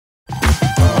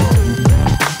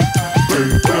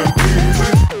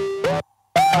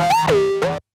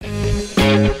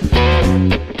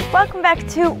Welcome back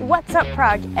to What's Up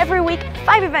Prague. Every week,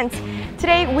 5 events.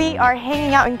 Today we are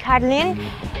hanging out in Karlín,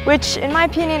 which in my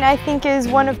opinion I think is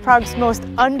one of Prague's most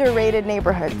underrated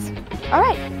neighborhoods. All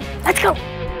right, let's go.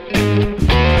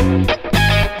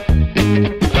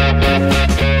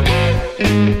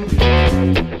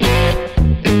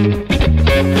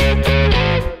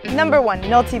 Number 1,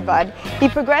 Bud. The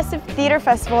Progressive Theatre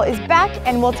Festival is back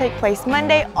and will take place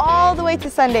Monday all the way to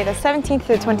Sunday, the 17th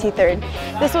to the 23rd.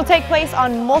 This will take place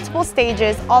on multiple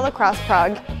stages all across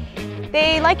Prague.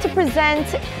 They like to present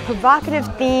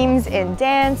provocative themes in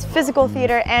dance, physical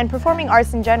theater, and performing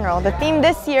arts in general. The theme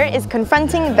this year is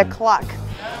Confronting the Clock.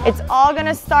 It's all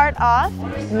gonna start off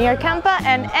near Kempa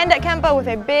and end at Kempa with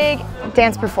a big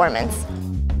dance performance.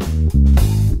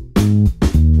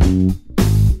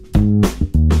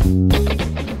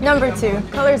 Number 2,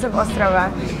 Colors of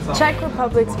Ostrava. Czech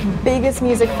Republic's biggest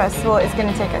music festival is going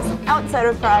to take us outside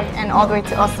of Prague and all the way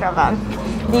to Ostrava.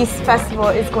 This festival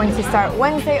is going to start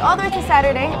Wednesday all the way to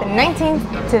Saturday, the 19th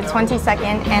to the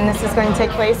 22nd, and this is going to take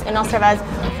place in Ostrava's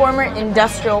former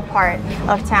industrial part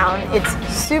of town. It's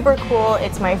super cool.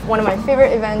 It's one of my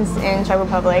favorite events in Czech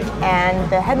Republic, and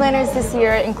the headliners this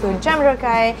year include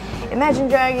Jamrokai, Imagine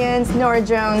Dragons, Norah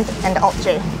Jones, and Alt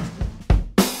J.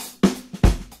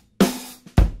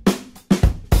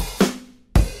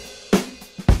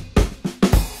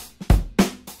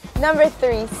 Number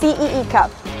 3, CEE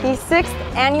Cup. The 6th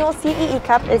annual CEE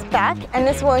Cup is back, and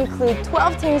this will include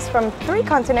 12 teams from 3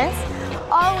 continents,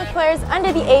 all with players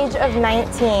under the age of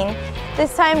 19.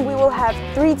 This time we will have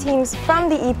 3 teams from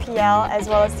the EPL, as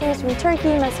well as teams from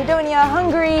Turkey, Macedonia,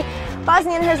 Hungary,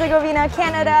 Bosnia and Herzegovina,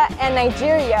 Canada, and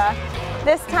Nigeria.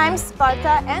 This time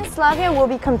Sparta and Slavia will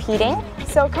be competing,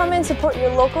 so come and support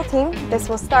your local team. This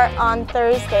will start on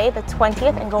Thursday, the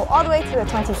 20th, and go all the way to the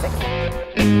 26th.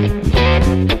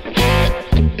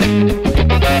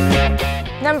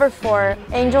 Number 4,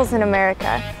 Angels in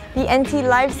America. The NT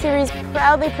Live series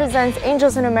proudly presents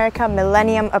Angels in America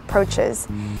Millennium Approaches.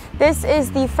 This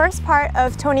is the first part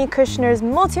of Tony Kushner's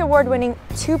multi-award-winning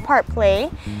 2-part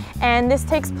play, and this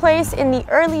takes place in the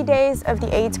early days of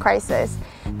the AIDS crisis.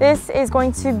 This is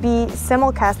going to be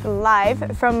simulcast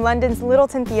live from London's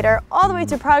Littleton Theatre all the way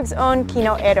to Prague's own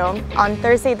Kino Ero on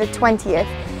Thursday the 20th.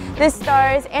 This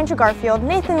stars Andrew Garfield,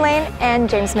 Nathan Lane, and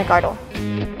James McArdle.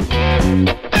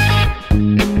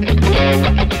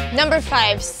 Number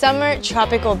 5, Summer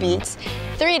Tropical Beats.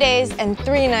 3 days and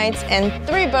 3 nights and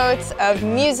 3 boats of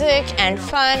music and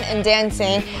fun and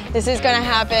dancing. This is going to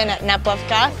happen at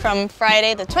Naplavka from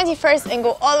Friday the 21st and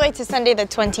go all the way to Sunday the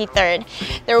 23rd.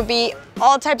 There will be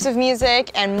all types of music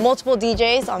and multiple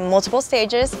DJs on multiple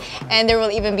stages, and there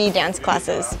will even be dance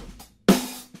classes.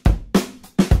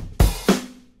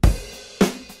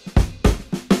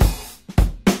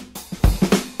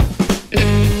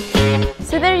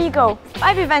 So there you go,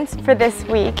 5 events for this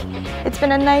week. It's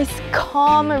been a nice,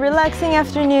 calm, relaxing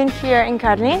afternoon here in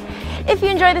Karlín. If you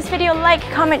enjoyed this video, like,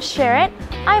 comment, share it.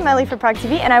 I'm Ellie for Prague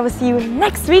TV, and I will see you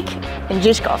next week in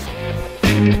Žižkov.